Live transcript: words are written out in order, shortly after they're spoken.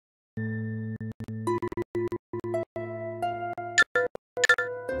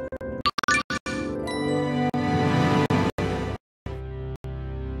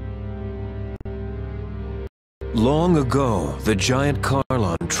Long ago, the giant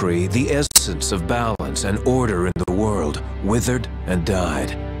Carlon tree, the essence of balance and order in the world, withered and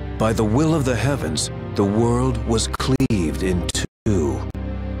died. By the will of the heavens, the world was cleaved in two.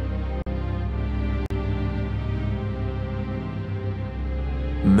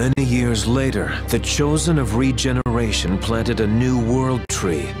 Many years later, the chosen of regeneration planted a new world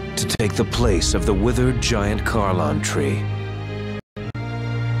tree to take the place of the withered giant Carlon tree.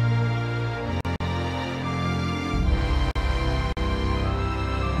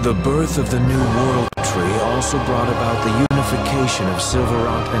 The birth of the new world tree also brought about the unification of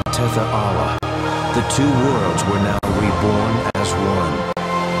Silverant and Tetha Allah. The two worlds were now reborn as one.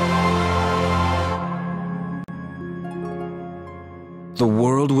 The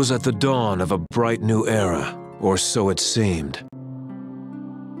world was at the dawn of a bright new era, or so it seemed.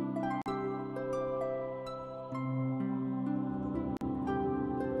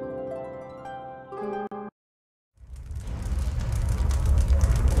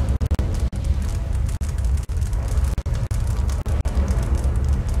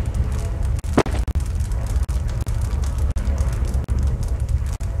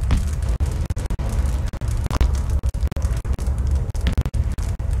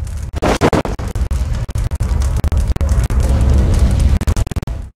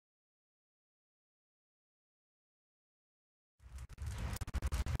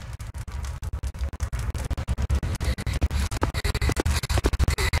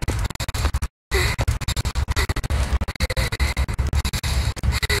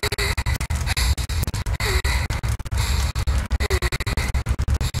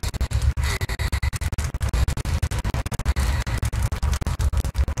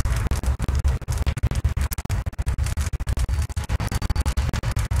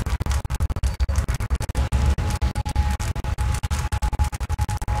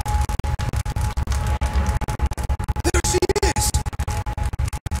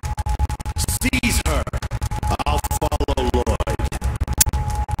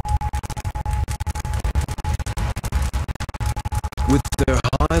 With their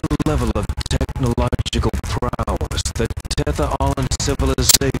high level of technological prowess, the Tetha Allan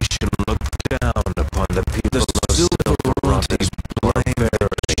civilization looked down upon the people of Silverant's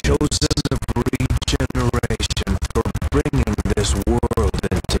blamebearers, chosen of regeneration for bringing this world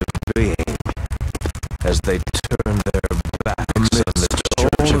into being. As they turned their backs on the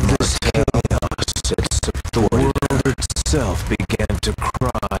Church of Chaos, the world itself began to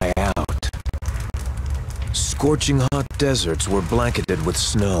cry out. Scorching hot deserts were blanketed with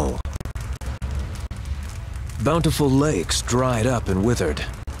snow. Bountiful lakes dried up and withered.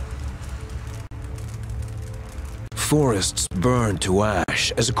 Forests burned to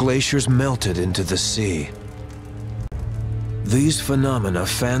ash as glaciers melted into the sea. These phenomena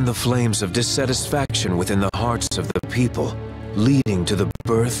fanned the flames of dissatisfaction within the hearts of the people, leading to the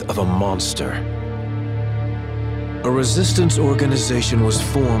birth of a monster. A resistance organization was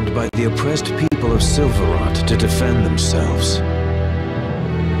formed by the oppressed people of Silverant to defend themselves.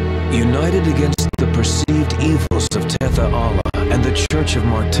 United against the perceived evils of Tetha Allah and the Church of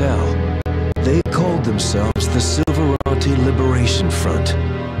Martel, they called themselves the Silveranti Liberation Front,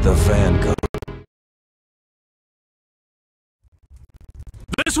 the Vanguard.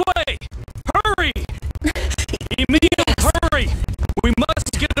 This way! Hurry! Emil, hurry! We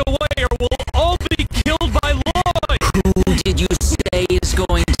must get away or we'll all be killed by Lloyd! Who did you say is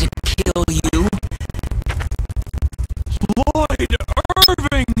going to kill you? Lloyd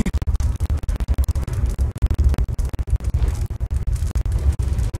Irving!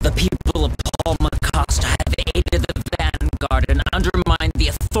 The people of Paul Macosta have aided the Vanguard and undermined the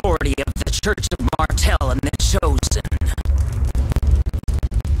authority of the Church of Martel and the Chosen.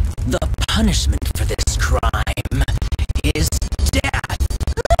 The punishment for this crime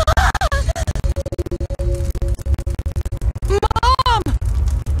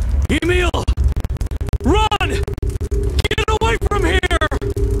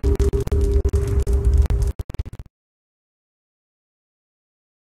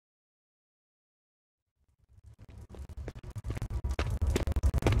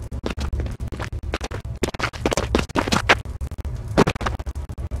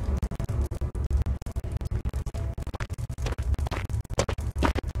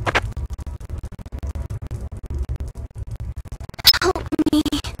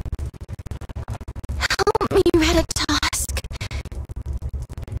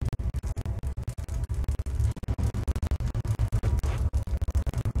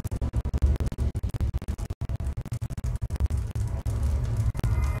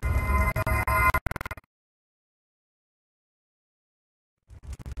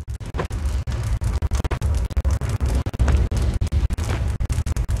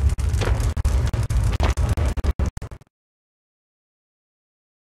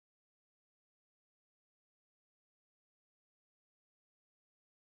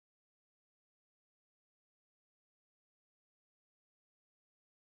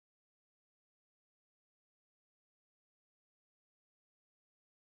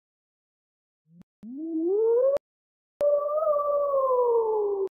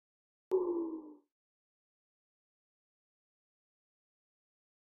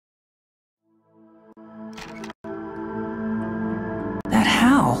That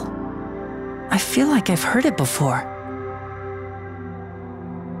howl. I feel like I've heard it before.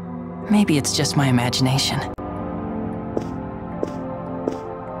 Maybe it's just my imagination.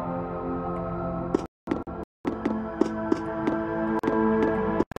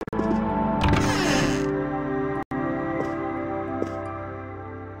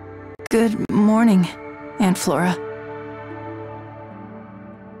 Good morning, Aunt Flora.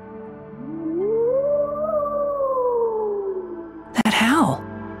 That howl.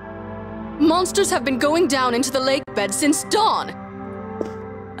 Monsters have been going down into the lake bed since dawn.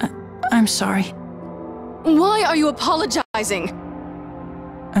 I'm sorry. Why are you apologizing?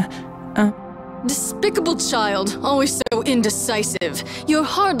 Despicable child, always so indecisive. You're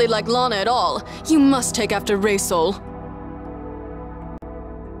hardly like Lana at all. You must take after Raysol.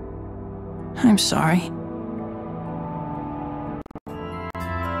 I'm sorry.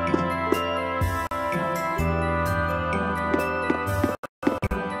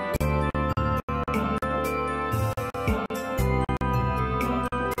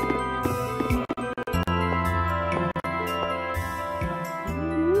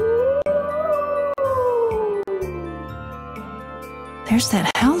 There's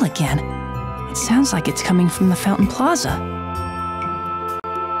that howl again. It sounds like it's coming from the Fountain Plaza.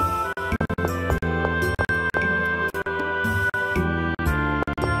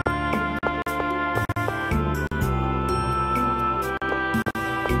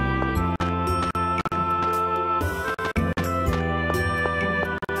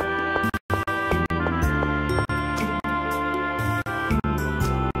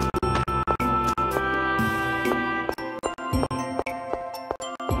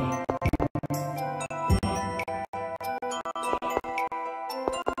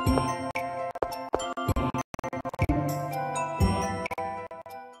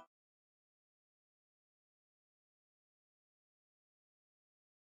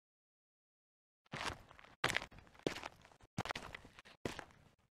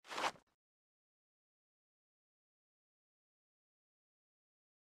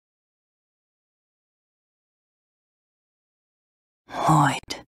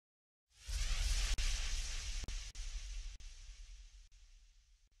 Lloyd.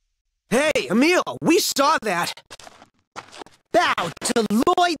 Hey, Emil, we saw that! Bow to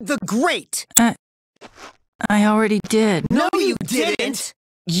Lloyd the Great! I already did. No, you didn't!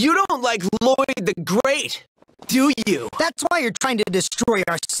 You don't like Lloyd the Great, do you? That's why you're trying to destroy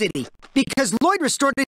our city. Because Lloyd restored it